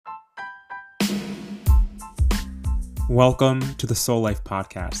Welcome to the Soul Life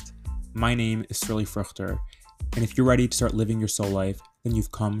Podcast. My name is Sterling Fruchter, and if you're ready to start living your soul life, then you've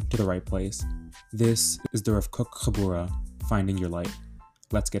come to the right place. This is the Rav Kook Chabura, Finding Your Light.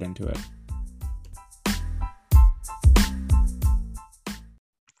 Let's get into it.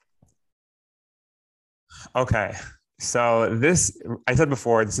 Okay, so I said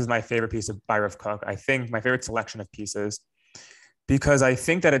before, this is my favorite piece by Rav Kook. I think my favorite selection of pieces, because I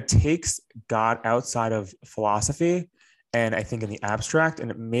think that it takes God outside of philosophy and I think in the abstract, and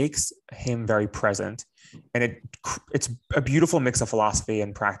it makes him very present. And it's a beautiful mix of philosophy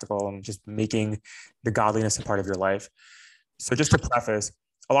and practical and just making the godliness a part of your life. So just to preface,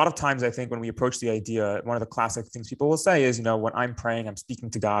 a lot of times I think when we approach the idea, one of the classic things people will say is, when I'm praying, I'm speaking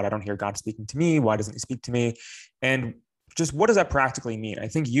to God. I don't hear God speaking to me. Why doesn't he speak to me? And just what does that practically mean? I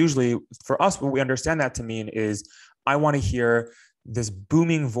think usually for us, what we understand that to mean is I want to hear this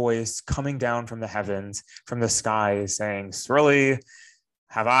booming voice coming down from the heavens, from the sky, saying, "Surely,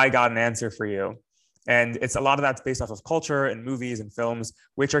 have I got an answer for you?" And it's a lot of that's based off of culture and movies and films,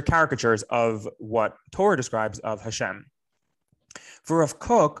 which are caricatures of what Torah describes of Hashem. For Rav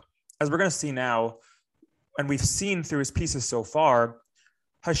Kook, as we're going to see now, and we've seen through his pieces so far,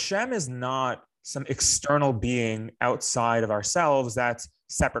 Hashem is not some external being outside of ourselves that's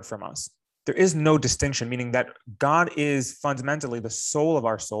separate from us. There is no distinction, meaning that God is fundamentally the soul of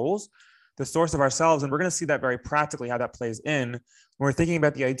our souls, the source of ourselves. And we're going to see that very practically, how that plays in when we're thinking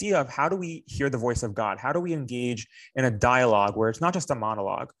about the idea of how do we hear the voice of God? How do we engage in a dialogue where it's not just a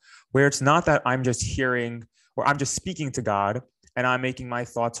monologue, where it's not that I'm just hearing or I'm just speaking to God and I'm making my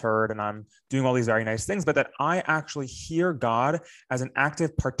thoughts heard and I'm doing all these very nice things, but that I actually hear God as an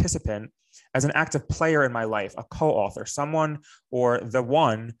active participant, as an active player in my life, a co-author, someone or the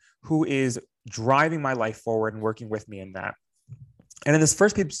one who is driving my life forward and working with me in that. And in this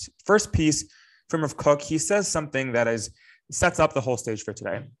first piece from Rav Kook, he says something that sets up the whole stage for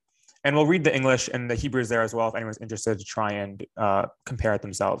today. And we'll read the English and the Hebrew is there as well if anyone's interested to try and compare it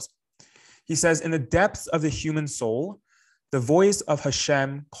themselves. He says, "In the depths of the human soul, the voice of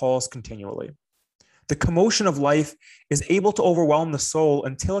Hashem calls continually. The commotion of life is able to overwhelm the soul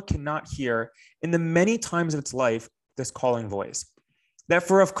until it cannot hear, in the many times of its life, this calling voice." That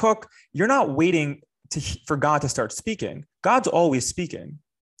for Rav Kook, you're not waiting for God to start speaking. God's always speaking.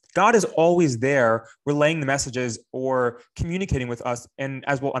 God is always there relaying the messages or communicating with us. And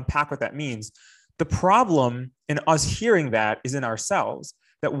as we'll unpack what that means, the problem in us hearing that is in ourselves,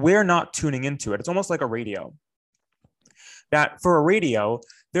 that we're not tuning into it. It's almost like a radio. That for a radio,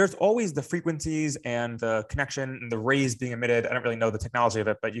 there's always the frequencies and the connection and the rays being emitted. I don't really know the technology of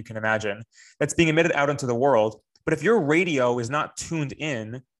it, but you can imagine that's being emitted out into the world. But if your radio is not tuned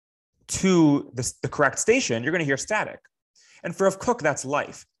in to the correct station, you're going to hear static. And for Rav Kook, that's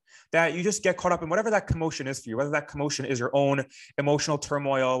life. That you just get caught up in whatever that commotion is for you, whether that commotion is your own emotional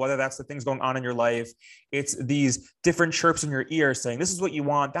turmoil, whether that's the things going on in your life. It's these different chirps in your ear saying, this is what you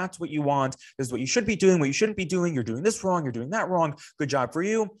want, that's what you want, this is what you should be doing, what you shouldn't be doing, you're doing this wrong, you're doing that wrong, good job for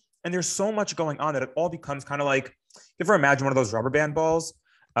you. And there's so much going on that it all becomes kind of like, you ever imagine one of those rubber band balls?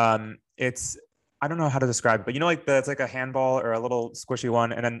 I don't know how to describe it, but it's like a handball or a little squishy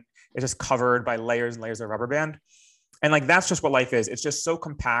one, and then it's just covered by layers and layers of rubber band. And that's just what life is. It's just so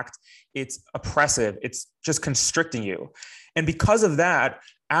compact. It's oppressive. It's just constricting you. And because of that,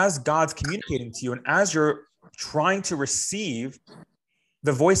 as God's communicating to you and as you're trying to receive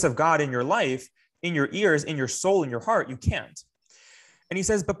the voice of God in your life, in your ears, in your soul, in your heart, you can't. And he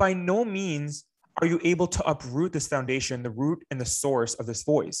says, but by no means are you able to uproot this foundation, the root and the source of this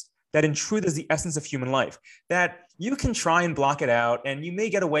voice, that in truth is the essence of human life, that you can try and block it out and you may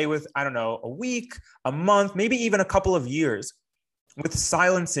get away with, a week, a month, maybe even a couple of years with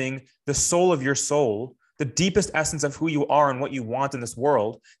silencing the soul of your soul, the deepest essence of who you are and what you want in this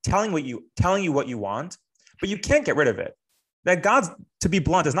world, telling you what you want, but you can't get rid of it. That God, to be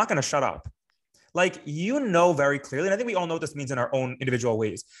blunt, is not going to shut up. Very clearly, and I think we all know what this means in our own individual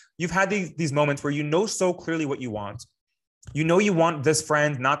ways. You've had these moments where you know so clearly what you want. You know you want this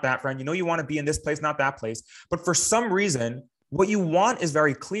friend, not that friend. You know you want to be in this place, not that place. But for some reason, what you want is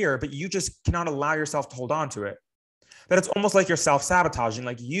very clear, but you just cannot allow yourself to hold on to it. That it's almost like you're self-sabotaging,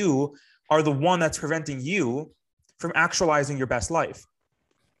 like you are the one that's preventing you from actualizing your best life,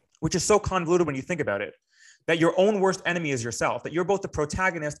 which is so convoluted when you think about it, that your own worst enemy is yourself, that you're both the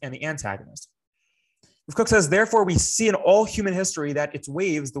protagonist and the antagonist. Rav Kook says, therefore, we see in all human history that its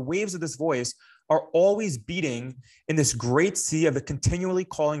waves, the waves of this voice, are always beating in this great sea of the continually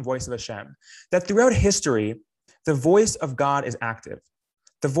calling voice of Hashem. That throughout history, the voice of God is active.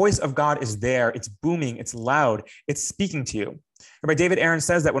 The voice of God is there. It's booming. It's loud. It's speaking to you. Rabbi David Aaron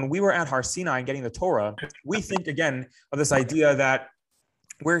says that when we were at Har Sinai and getting the Torah, we think again of this idea that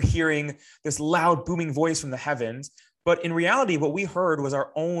we're hearing this loud booming voice from the heavens, but in reality, what we heard was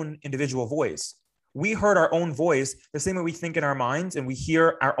our own individual voice. We heard our own voice the same way we think in our minds, and we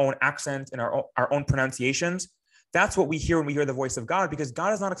hear our own accent and our own pronunciations. That's what we hear when we hear the voice of God, because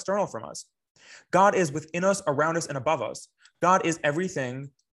God is not external from us. God is within us, around us, and above us. God is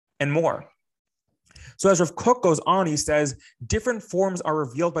everything and more. So as Rav Kook goes on, he says, different forms are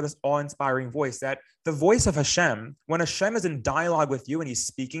revealed by this awe-inspiring voice, that the voice of Hashem, when Hashem is in dialogue with you and he's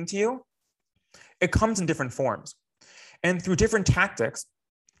speaking to you, it comes in different forms. And through different tactics,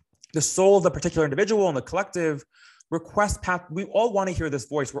 the soul of the particular individual and the collective request path, we all want to hear this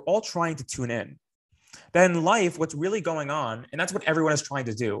voice. We're all trying to tune in. That in life, what's really going on, and that's what everyone is trying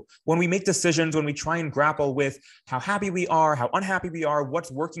to do, when we make decisions, when we try and grapple with how happy we are, how unhappy we are,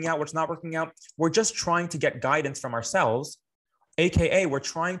 what's working out, what's not working out, we're just trying to get guidance from ourselves, aka we're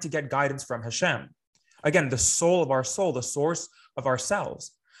trying to get guidance from Hashem. Again, the soul of our soul, the source of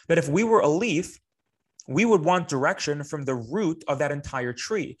ourselves. That if we were a leaf, we would want direction from the root of that entire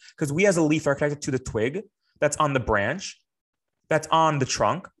tree, because we as a leaf are connected to the twig that's on the branch, that's on the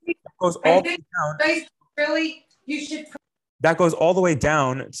trunk. That goes all the way down. Really, you should. That goes all the way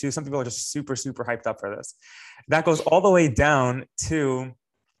down to, some people are just super, super hyped up for this. That goes all the way down to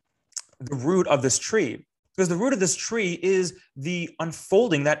the root of this tree, because the root of this tree is the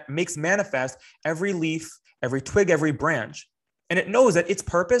unfolding that makes manifest every leaf, every twig, every branch. And it knows that its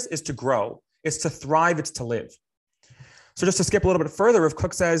purpose is to grow, it's to thrive, it's to live. So just to skip a little bit further, Rav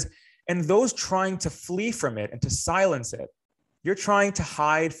Kook says, and those trying to flee from it and to silence it, you're trying to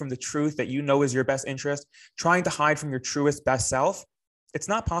hide from the truth that you know is your best interest, trying to hide from your truest best self. It's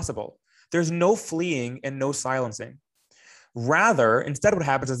not possible. There's no fleeing and no silencing. Rather, instead what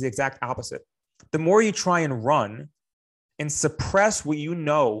happens is the exact opposite. The more you try and run and suppress what you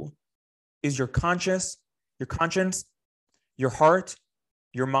know is your conscience, your heart,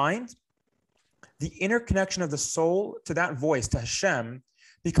 your mind, the interconnection of the soul to that voice, to Hashem,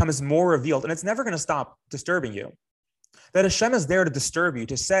 becomes more revealed. And it's never going to stop disturbing you. That Hashem is there to disturb you,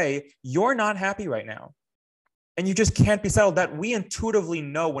 to say, you're not happy right now. And you just can't be settled. That we intuitively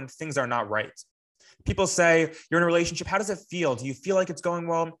know when things are not right. People say, you're in a relationship. How does it feel? Do you feel like it's going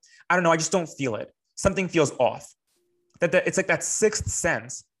well? I don't know. I just don't feel it. Something feels off. That it's like that sixth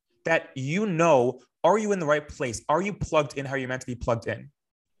sense that you know, are you in the right place? Are you plugged in how you're meant to be plugged in?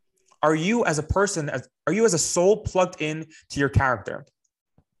 Are you as a person, are you as a soul plugged in to your character?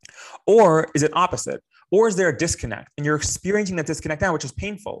 Or is it opposite? Or is there a disconnect? And you're experiencing that disconnect now, which is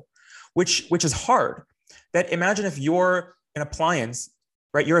painful, which is hard. That imagine if you're an appliance,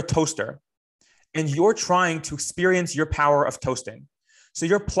 right? You're a toaster and you're trying to experience your power of toasting. So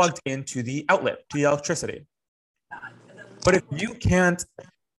you're plugged into the outlet, to the electricity. But if you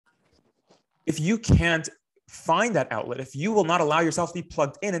can't find that outlet, if you will not allow yourself to be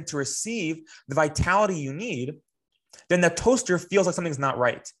plugged in and to receive the vitality you need, then that toaster feels like something's not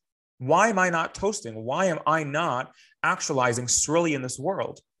right. Why am I not toasting? Why am I not actualizing surely in this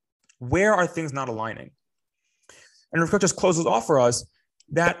world? Where are things not aligning? And Rav Kook just closes off for us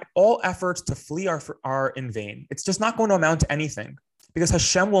that all efforts to flee are in vain. It's just not going to amount to anything, because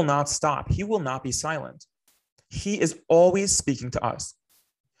Hashem will not stop. He will not be silent. He is always speaking to us.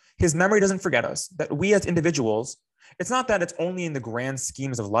 His memory doesn't forget us, that we as individuals, it's not that it's only in the grand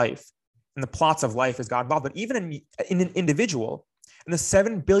schemes of life and the plots of life is God involved, but even in an individual, in the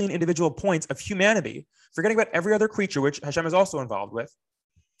 7 billion individual points of humanity, forgetting about every other creature, which Hashem is also involved with.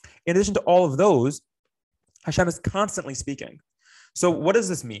 In addition to all of those, Hashem is constantly speaking. So what does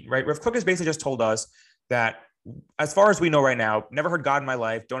this mean, right? Rav Kook has basically just told us that as far as we know right now, never heard God in my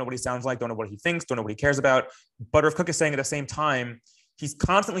life, don't know what he sounds like, don't know what he thinks, don't know what he cares about. But Rav Kook is saying at the same time, he's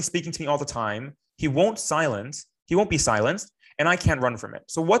constantly speaking to me all the time. He won't be silenced, and I can't run from it.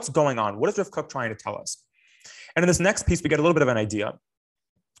 So what's going on? What is Rav Kook trying to tell us? And in this next piece, we get a little bit of an idea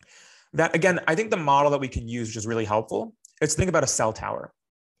that, again, I think the model that we can use, which is really helpful, is to think about a cell tower.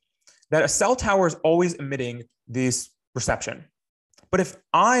 That a cell tower is always emitting this reception. But if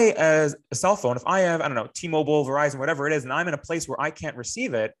I, as a cell phone, if I have, I don't know, T-Mobile, Verizon, whatever it is, and I'm in a place where I can't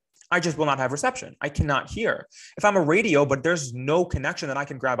receive it, I just will not have reception. I cannot hear. If I'm a radio, but there's no connection that I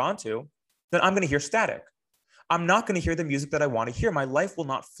can grab onto, then I'm going to hear static. I'm not going to hear the music that I want to hear. My life will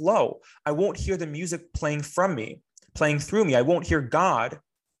not flow. I won't hear the music playing from me, playing through me. I won't hear God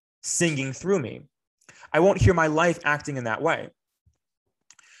singing through me. I won't hear my life acting in that way.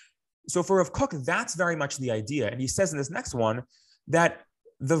 So for Rav Kook, that's very much the idea. And he says in this next one that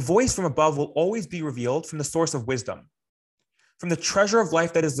the voice from above will always be revealed from the source of wisdom, from the treasure of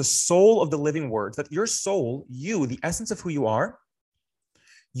life that is the soul of the living words, that your soul, you, the essence of who you are,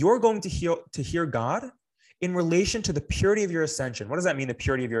 you're going to hear God in relation to the purity of your ascension. What does that mean, the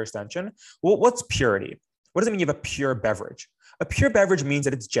purity of your ascension? Well, what's purity? What does it mean you have a pure beverage? A pure beverage means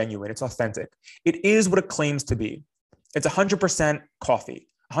that it's genuine, it's authentic. It is what it claims to be. It's 100% coffee,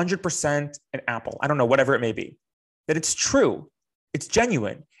 100% an apple. I don't know, whatever it may be. That it's true, it's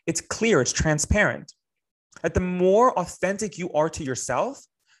genuine, it's clear, it's transparent. That the more authentic you are to yourself,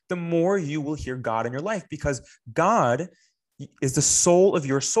 the more you will hear God in your life, because God is the soul of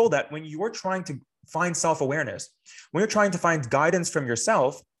your soul. That when you're trying to find self-awareness, when you're trying to find guidance from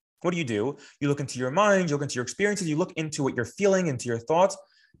yourself, what do? You look into your mind, you look into your experiences, you look into what you're feeling, into your thoughts.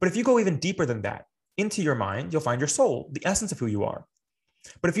 But if you go even deeper than that, into your mind, you'll find your soul, the essence of who you are.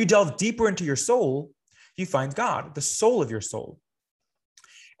 But if you delve deeper into your soul, you find God, the soul of your soul.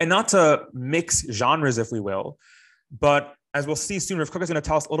 And not to mix genres, if we will, but as we'll see soon, Rav Kook is going to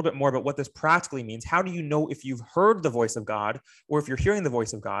tell us a little bit more about what this practically means. How do you know if you've heard the voice of God or if you're hearing the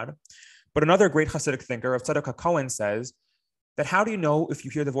voice of God? But another great Hasidic thinker, Rav Tzadok HaKohen, says that how do you know if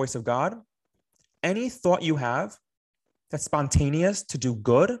you hear the voice of God? Any thought you have that's spontaneous to do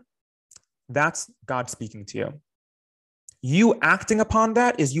good, that's God speaking to you. You acting upon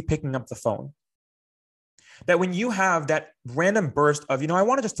that is you picking up the phone. That when you have that random burst of, I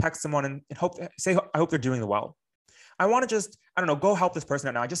want to just text someone and I hope they're doing well. I want to just, I don't know, go help this person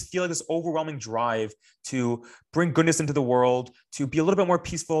out now. I just feel like this overwhelming drive to bring goodness into the world, to be a little bit more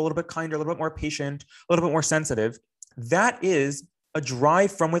peaceful, a little bit kinder, a little bit more patient, a little bit more sensitive. That is a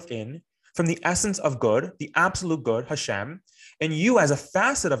drive from within, from the essence of good, the absolute good, Hashem, and you as a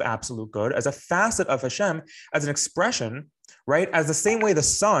facet of absolute good, as a facet of Hashem, as an expression, right? As the same way the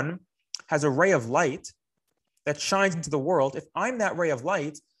sun has a ray of light that shines into the world. If I'm that ray of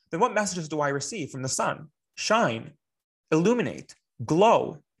light, then what messages do I receive from the sun? Shine, illuminate,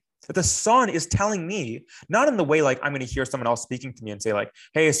 glow. That the sun is telling me, not in the way like I'm going to hear someone else speaking to me and say like,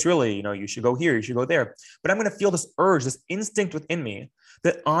 hey, it's really, you should go here, you should go there. But I'm going to feel this urge, this instinct within me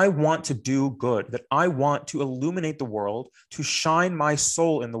that I want to do good, that I want to illuminate the world, to shine my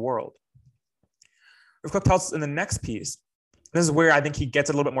soul in the world. Rav Kook tells us in the next piece, this is where I think he gets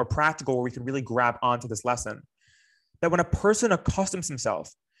a little bit more practical, where we can really grab onto this lesson, that when a person accustoms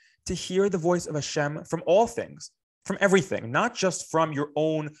himself to hear the voice of Hashem from all things, from everything, not just from your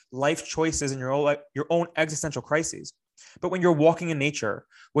own life choices and your own existential crises, but when you're walking in nature,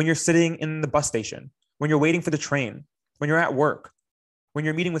 when you're sitting in the bus station, when you're waiting for the train, when you're at work, when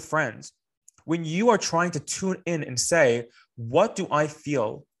you're meeting with friends, when you are trying to tune in and say, what do I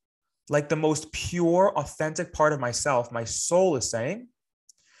feel like the most pure, authentic part of myself, my soul is saying,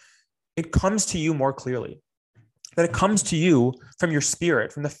 it comes to you more clearly. That it comes to you from your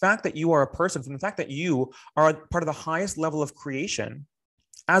spirit, from the fact that you are a person, from the fact that you are part of the highest level of creation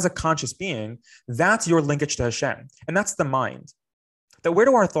as a conscious being. That's your linkage to Hashem. And that's the mind. That where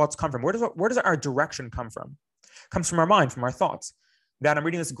do our thoughts come from? Where does our direction come from? It comes from our mind, from our thoughts. That I'm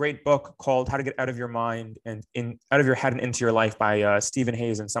reading this great book called How to Get Out of Your Mind and Out of Your Head and Into Your Life by Stephen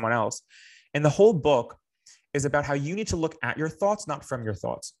Hayes and someone else. And the whole book is about how you need to look at your thoughts, not from your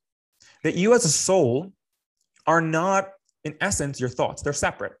thoughts. That you as a soul are not, in essence, your thoughts. They're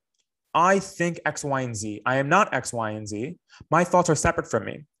separate. I think X, Y, and Z. I am not X, Y, and Z. My thoughts are separate from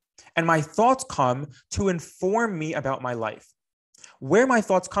me. And my thoughts come to inform me about my life. Where my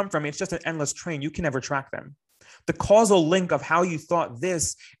thoughts come from, it's just an endless train. You can never track them. The causal link of how you thought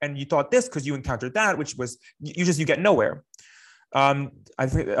this and you thought this because you encountered that, which was, you get nowhere. I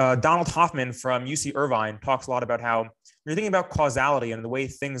think Donald Hoffman from UC Irvine talks a lot about how you're thinking about causality and the way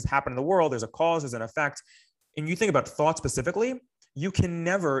things happen in the world. There's a cause, there's an effect. And you think about thought specifically, you can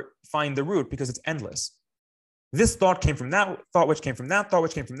never find the root because it's endless. This thought came from that thought, which came from that thought,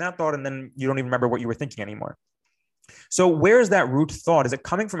 which came from that thought, and then you don't even remember what you were thinking anymore. So where is that root thought? Is it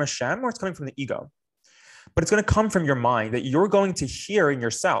coming from Hashem or it's coming from the ego? But it's going to come from your mind, that you're going to hear in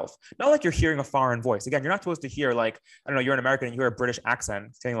yourself, not like you're hearing a foreign voice. Again, you're not supposed to hear like, I don't know, you're an American and you hear a British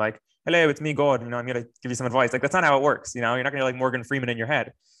accent saying like, hello, it's me, God, I'm going to give you some advice. Like, that's not how it works. You're not going to hear like Morgan Freeman in your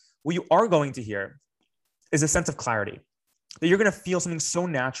head. What you are going to hear is a sense of clarity, that you're going to feel something so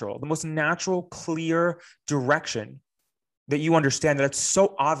natural, the most natural, clear direction that you understand, that it's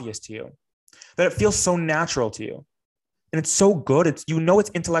so obvious to you, that it feels so natural to you. And it's so good. It's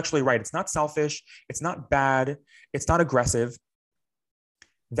intellectually right. It's not selfish. It's not bad. It's not aggressive.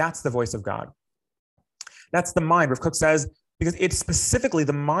 That's the voice of God. That's the mind. Rav Kook says, because it's specifically,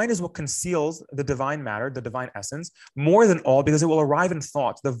 the mind is what conceals the divine matter, the divine essence, more than all, because it will arrive in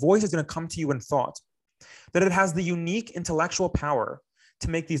thought. The voice is going to come to you in thought. That it has the unique intellectual power to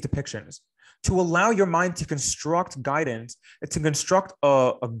make these depictions, to allow your mind to construct guidance, to construct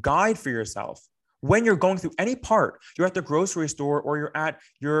a guide for yourself, When you're going through any part, you're at the grocery store, or you're at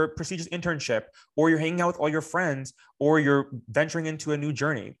your prestigious internship, or you're hanging out with all your friends, or you're venturing into a new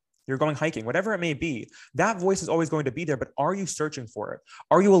journey, you're going hiking, whatever it may be, that voice is always going to be there. But are you searching for it?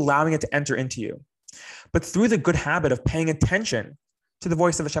 Are you allowing it to enter into you? But through the good habit of paying attention to the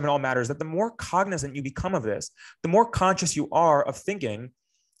voice of Hashem in all matters, that the more cognizant you become of this, the more conscious you are of thinking,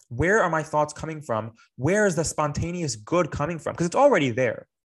 where are my thoughts coming from? Where is the spontaneous good coming from? Because it's already there,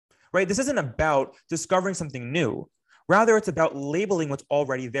 right? This isn't about discovering something new. Rather, it's about labeling what's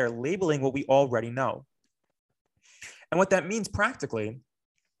already there, labeling what we already know. And what that means practically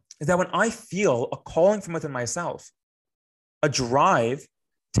is that when I feel a calling from within myself, a drive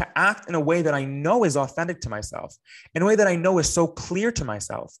to act in a way that I know is authentic to myself, in a way that I know is so clear to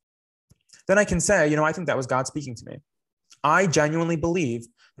myself, then I can say, I think that was God speaking to me. I genuinely believe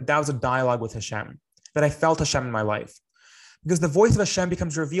that was a dialogue with Hashem, that I felt Hashem in my life. Because the voice of Hashem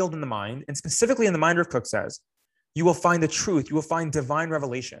becomes revealed in the mind, and specifically in the mind, Rav Kook says, you will find the truth, you will find divine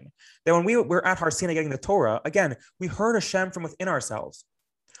revelation. That when we were at Har Sinai getting the Torah, again, we heard Hashem from within ourselves.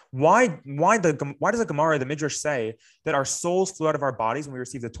 Why does the Gemara, the Midrash say that our souls flew out of our bodies when we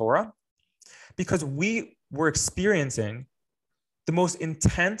received the Torah? Because we were experiencing the most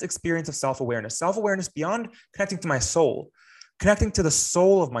intense experience of self-awareness beyond connecting to my soul, connecting to the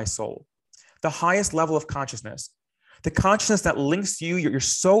soul of my soul, the highest level of consciousness, the consciousness that links you. You're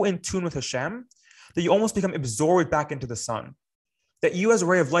so in tune with Hashem that you almost become absorbed back into the sun, that you as a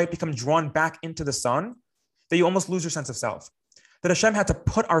ray of light become drawn back into the sun, that you almost lose your sense of self. That Hashem had to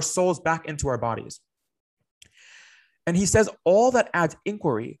put our souls back into our bodies. And he says all that adds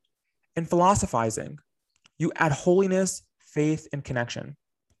inquiry and philosophizing. You add holiness, faith, and connection.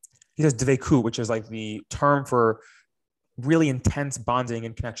 He says dveku, which is like the term for really intense bonding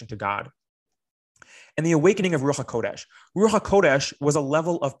and connection to God. And the awakening of Ruach HaKodesh. Ruach HaKodesh was a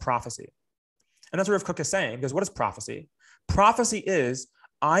level of prophecy. And that's what Rav Kook is saying, because what is prophecy? Prophecy is,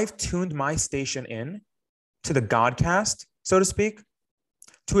 I've tuned my station in to the Godcast, so to speak,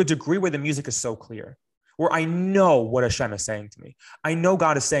 to a degree where the music is so clear, where I know what Hashem is saying to me. I know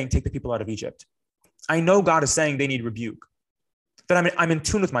God is saying, take the people out of Egypt. I know God is saying they need rebuke. That I'm in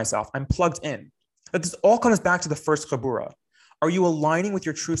tune with myself. I'm plugged in. That this all comes back to the first Chabura. Are you aligning with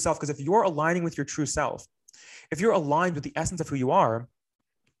your true self? Because if you're aligning with your true self, if you're aligned with the essence of who you are,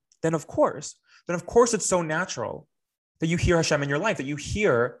 then of course it's so natural that you hear Hashem in your life, that you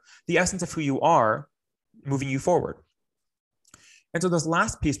hear the essence of who you are moving you forward. And so this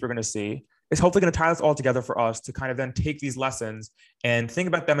last piece we're going to see is hopefully going to tie this all together for us to kind of then take these lessons and think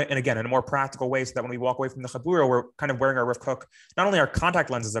about them, and again, in a more practical way, so that when we walk away from the Chabura, we're kind of wearing our Rav Kook, not only our contact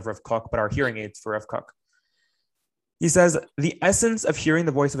lenses of Rav Kook, but our hearing aids for Rav Kook. He says, the essence of hearing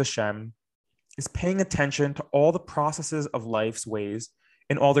the voice of Hashem is paying attention to all the processes of life's ways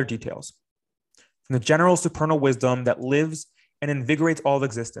in all their details. From the general supernal wisdom that lives and invigorates all of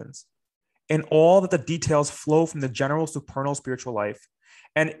existence, and all that the details flow from the general supernal spiritual life.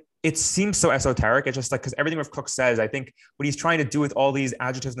 And it seems so esoteric. It's just like, because everything Rav Kook says, I think what he's trying to do with all these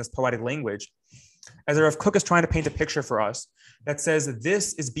adjectives in this poetic language, as Rav Kook is trying to paint a picture for us that says that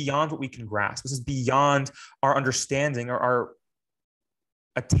this is beyond what we can grasp. This is beyond our understanding or our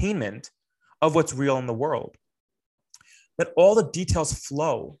attainment of what's real in the world. That all the details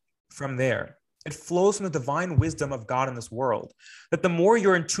flow from there. It flows from the divine wisdom of God in this world. That the more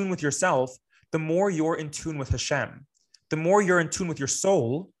you're in tune with yourself, the more you're in tune with Hashem. The more you're in tune with your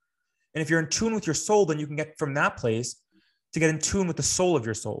soul. And if you're in tune with your soul, then you can get from that place to get in tune with the soul of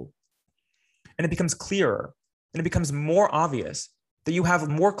your soul. And it becomes clearer, and it becomes more obvious that you have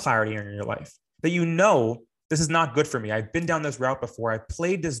more clarity in your life, that you know this is not good for me. I've been down this route before. I've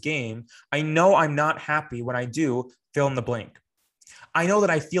played this game. I know I'm not happy when I do fill in the blank. I know that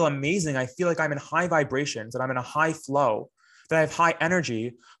I feel amazing. I feel like I'm in high vibrations, that I'm in a high flow, that I have high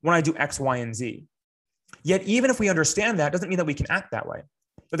energy when I do X, Y, and Z. Yet, even if we understand that, doesn't mean that we can act that way.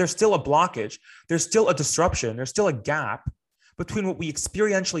 But there's still a blockage. There's still a disruption. There's still a gap between what we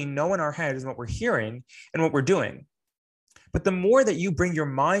experientially know in our heads and what we're hearing and what we're doing. But the more that you bring your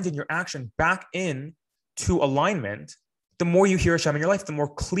mind and your action back in to alignment, the more you hear Hashem in your life, the more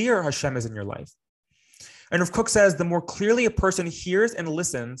clear Hashem is in your life. And Rav Kook says, the more clearly a person hears and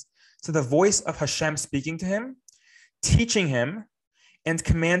listens to the voice of Hashem speaking to him, teaching him, and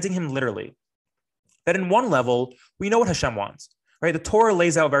commanding him literally. That in one level, we know what Hashem wants, right? The Torah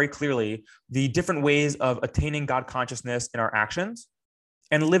lays out very clearly the different ways of attaining God consciousness in our actions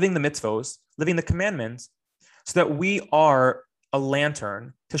and living the mitzvos, living the commandments, so that we are a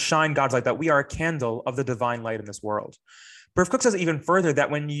lantern to shine God's light, that we are a candle of the divine light in this world. But Rav Kook says even further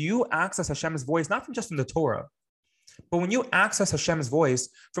that when you access Hashem's voice, not from just from the Torah, but when you access Hashem's voice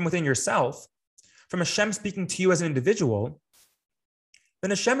from within yourself, from Hashem speaking to you as an individual,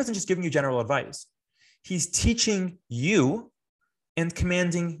 then Hashem isn't just giving you general advice. He's teaching you and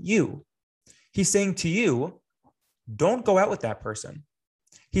commanding you. He's saying to you, don't go out with that person.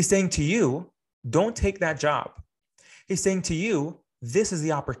 He's saying to you, don't take that job. He's saying to you, this is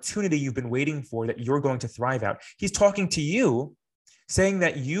the opportunity you've been waiting for that you're going to thrive out. He's talking to you, saying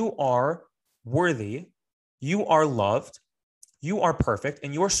that you are worthy, you are loved, you are perfect,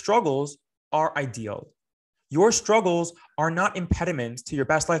 and your struggles are ideal. Your struggles are not impediments to your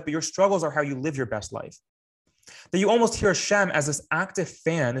best life, but your struggles are how you live your best life. That you almost hear Hashem as this active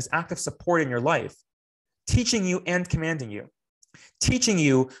fan, this active support in your life, teaching you and commanding you, teaching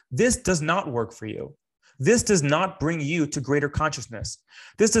you this does not work for you. This does not bring you to greater consciousness.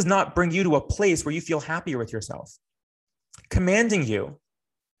 This does not bring you to a place where you feel happier with yourself. Commanding you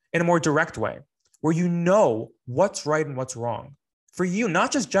in a more direct way, where you know what's right and what's wrong. For you,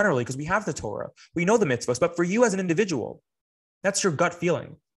 not just generally, because we have the Torah, we know the mitzvahs, but for you as an individual, that's your gut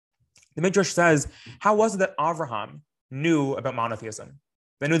feeling. The Midrash says, how was it that Avraham knew about monotheism?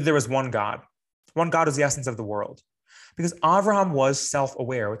 They knew that there was one God. One God is the essence of the world. Because Avraham was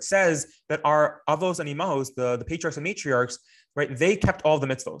self-aware. It says that our avos and imahos, the patriarchs and matriarchs, right, they kept all the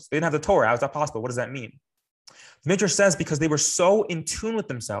mitzvos. They didn't have the Torah. How is that possible? What does that mean? The Midrash says because they were so in tune with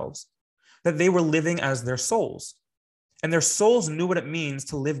themselves that they were living as their souls. And their souls knew what it means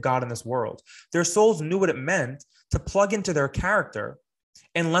to live God in this world. Their souls knew what it meant to plug into their character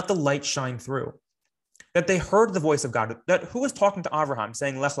and let the light shine through. That they heard the voice of God. That who was talking to Avraham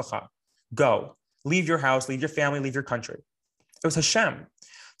saying, Lech lecha, go, leave your house, leave your family, leave your country. It was Hashem.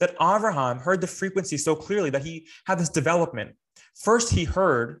 That Avraham heard the frequency so clearly that he had this development. First, he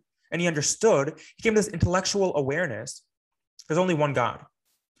heard and he understood. He came to this intellectual awareness. There's only one God.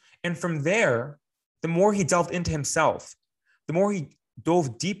 And from there, the more he delved into himself, the more he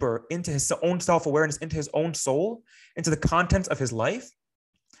dove deeper into his own self-awareness, into his own soul, into the contents of his life,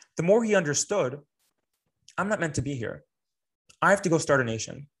 the more he understood, I'm not meant to be here. I have to go start a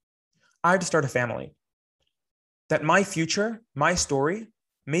nation. I have to start a family. That my future, my story,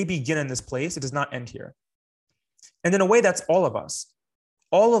 may begin in this place. It does not end here. And in a way, that's all of us.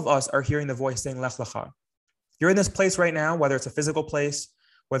 All of us are hearing the voice saying, Lech lecha. You're in this place right now, whether it's a physical place,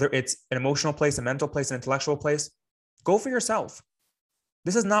 whether it's an emotional place, a mental place, an intellectual place, go for yourself.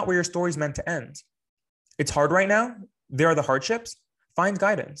 This is not where your story is meant to end. It's hard right now. There are the hardships. Find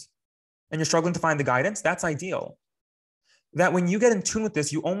guidance. And you're struggling to find the guidance. That's ideal. That when you get in tune with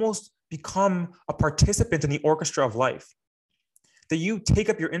this, you almost become a participant in the orchestra of life. That you take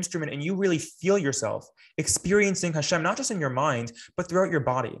up your instrument and you really feel yourself experiencing Hashem, not just in your mind, but throughout your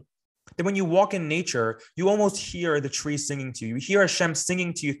body. That when you walk in nature, you almost hear the trees singing to you. You hear Hashem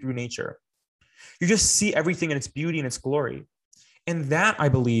singing to you through nature. You just see everything in its beauty and its glory. And that, I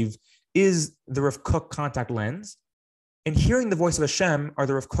believe, is the Rav Kook contact lens. And hearing the voice of Hashem are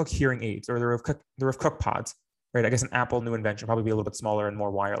the Rav Kook hearing aids, or the Rav Kook pods, right? I guess an Apple new invention, probably be a little bit smaller and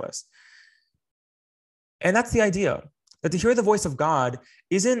more wireless. And that's the idea, that to hear the voice of God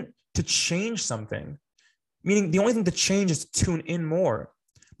isn't to change something, meaning the only thing to change is to tune in more.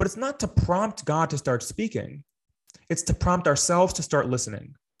 But it's not to prompt God to start speaking. It's to prompt ourselves to start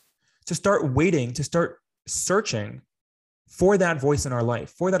listening, to start waiting, to start searching for that voice in our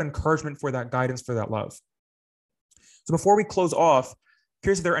life, for that encouragement, for that guidance, for that love. So before we close off,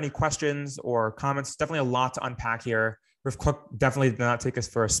 curious if there are any questions or comments. Definitely a lot to unpack here. Rav Kook definitely did not take us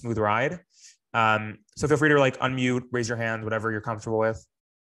for a smooth ride. So feel free to unmute, raise your hand, whatever you're comfortable with.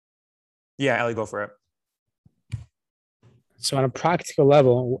 Yeah, Ellie, go for it. So on a practical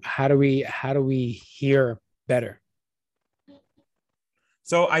level, how do we hear better?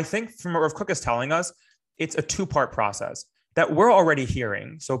 So I think from what Rav Kook is telling us, it's a two-part process that we're already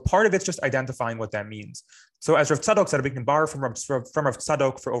hearing. So part of it's just identifying what that means. So as Rav Tzadok said, we can borrow from Rav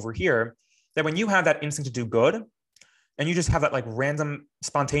Tzadok for over here, that when you have that instinct to do good, and you just have that random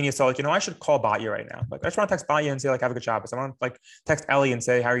spontaneous thought, I should call Batya right now. I just want to text Batya and say have a good Shabbos. I want to text Ellie and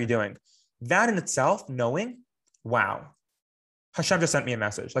say, how are you doing? That in itself, knowing, wow, Hashem just sent me a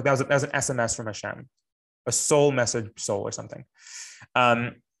message. That was an SMS from Hashem, a soul message, soul or something.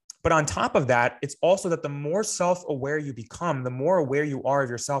 But on top of that, it's also that the more self-aware you become, the more aware you are of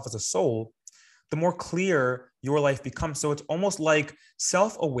yourself as a soul, the more clear your life becomes. So it's almost like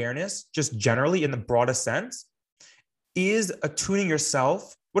self-awareness, just generally in the broadest sense, is attuning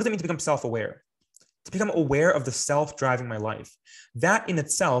yourself. What does it mean to become self-aware? To become aware of the self driving my life. That in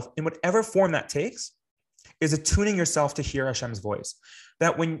itself, in whatever form that takes, is attuning yourself to hear Hashem's voice.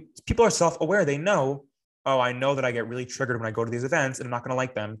 That when people are self-aware, they know, oh, I know that I get really triggered when I go to these events and I'm not going to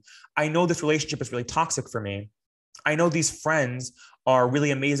like them. I know this relationship is really toxic for me. I know these friends are really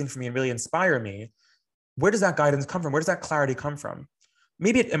amazing for me and really inspire me. Where does that guidance come from? Where does that clarity come from?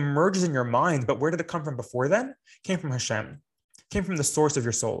 Maybe it emerges in your mind, but where did it come from before then? It came from Hashem, it came from the source of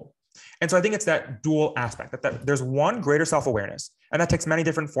your soul. And so I think it's that dual aspect that there's one, greater self-awareness, and that takes many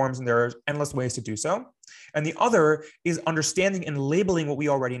different forms, and there are endless ways to do so. And the other is understanding and labeling what we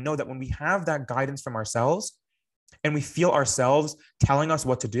already know, that when we have that guidance from ourselves and we feel ourselves telling us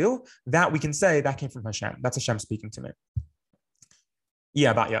what to do, that we can say that came from Hashem. That's Hashem speaking to me.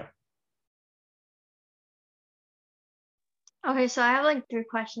 Yeah, Batya. Okay, so I have like 3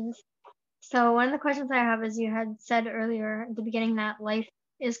 questions. So one of the questions I have is, you had said earlier at the beginning that life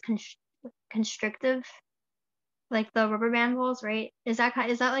is constrictive, like the rubber band walls, right? Is that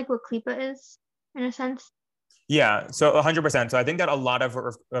like what Klipa is in a sense? Yeah, so 100%. So I think that a lot of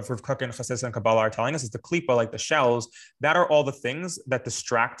Rav Kook and Chassidus and Kabbalah are telling us is the klipa, like the shells, that are all the things that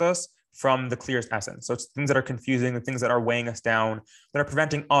distract us from the clearest essence. So it's things that are confusing, the things that are weighing us down, that are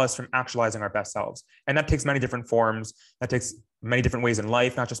preventing us from actualizing our best selves. And that takes many different forms. That takes many different ways in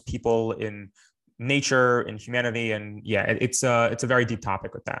life, not just people, in nature, in humanity. And yeah, it's a very deep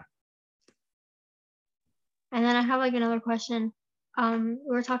topic with that. And then I have like another question. We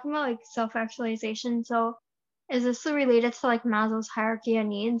were talking about like self-actualization. So is this related to like Maslow's hierarchy of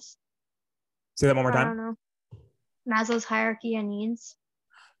needs? Say that one more time. I don't know. Maslow's hierarchy of needs.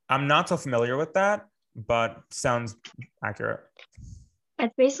 I'm not so familiar with that, but sounds accurate.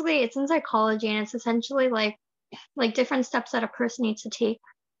 It's in psychology, and it's essentially like different steps that a person needs to take.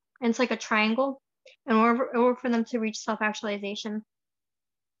 And it's like a triangle in order for them to reach self-actualization.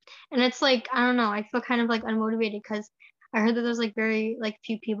 And it's like, I don't know, I feel kind of like unmotivated because I heard that there's like very like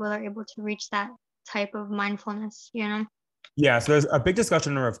few people that are able to reach that type of mindfulness, you know? Yeah, so there's a big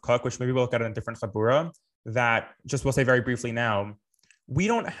discussion in Rav Kook, which maybe we'll look at in a different chabura, that just we'll say very briefly now, we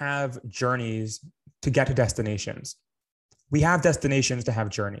don't have journeys to get to destinations. We have destinations to have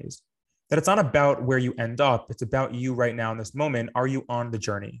journeys. That it's not about where you end up, it's about you right now in this moment. Are you on the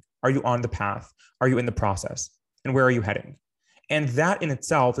journey? Are you on the path? Are you in the process? And where are you heading? And that in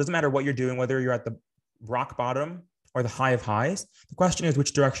itself, doesn't matter what you're doing, whether you're at the rock bottom or the high of highs, the question is,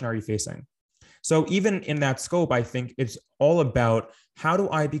 which direction are you facing? So even in that scope, I think it's all about, how do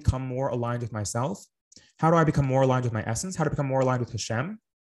I become more aligned with myself? How do I become more aligned with my essence? How to become more aligned with Hashem?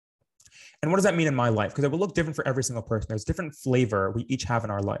 And what does that mean in my life? Because it will look different for every single person. There's different flavor we each have in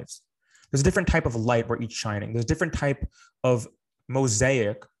our lives. There's a different type of light we're each shining. There's a different type of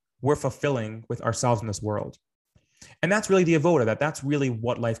mosaic we're fulfilling with ourselves in this world. And that's really the avoda, that's really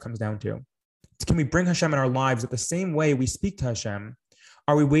what life comes down to. Can we bring Hashem in our lives at the same way we speak to Hashem?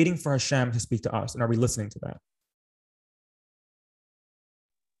 Are we waiting for Hashem to speak to us? And are we listening to that?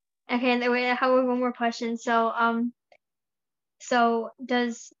 Okay, and wait, I have one more question. So, so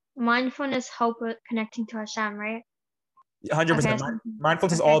does mindfulness help with connecting to Hashem, right? 100%. Okay.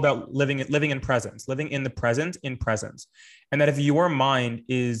 Mindfulness is all about living in presence, living in the present, in presence. And that if your mind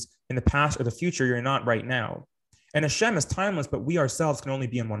is in the past or the future, you're not right now. And Hashem is timeless, but we ourselves can only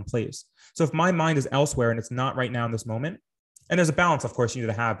be in one place. So if my mind is elsewhere and it's not right now in this moment, and there's a balance, of course, you need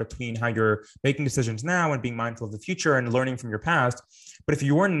to have between how you're making decisions now and being mindful of the future and learning from your past. But if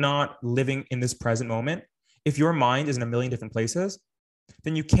you're not living in this present moment, if your mind is in a million different places,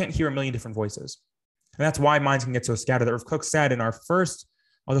 then you can't hear a million different voices. And that's why minds can get so scattered. That Rav Kook said in our first,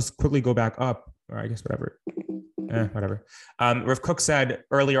 I'll just quickly go back up, or I guess whatever. Rav Kook said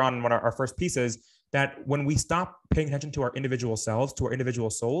earlier on in one of our first pieces that when we stop paying attention to our individual selves, to our individual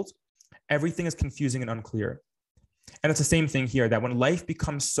souls, everything is confusing and unclear. And it's the same thing here, that when life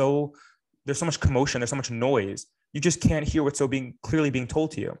becomes there's so much commotion, there's so much noise, you just can't hear what's clearly being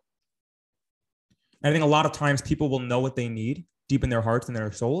told to you. And I think a lot of times people will know what they need deep in their hearts and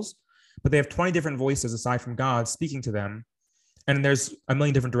their souls, but they have 20 different voices aside from God speaking to them. And there's a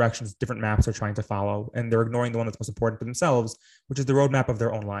million different directions, different maps they're trying to follow, and they're ignoring the one that's most important to themselves, which is the roadmap of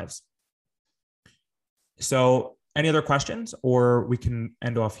their own lives. So any other questions, or we can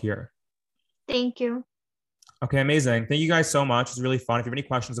end off here? Thank you. Okay, amazing. Thank you guys so much. It's really fun. If you have any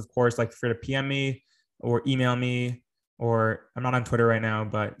questions, of course, like feel free to PM me or email me, or I'm not on Twitter right now,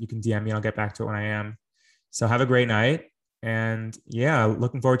 but you can DM me and I'll get back to it when I am. So have a great night. And yeah,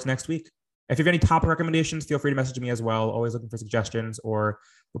 looking forward to next week. If you have any topic recommendations, feel free to message me as well. Always looking for suggestions or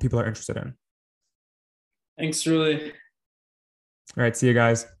what people are interested in. Thanks, Ruli. All right, see you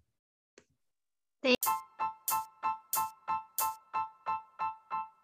guys. Thanks.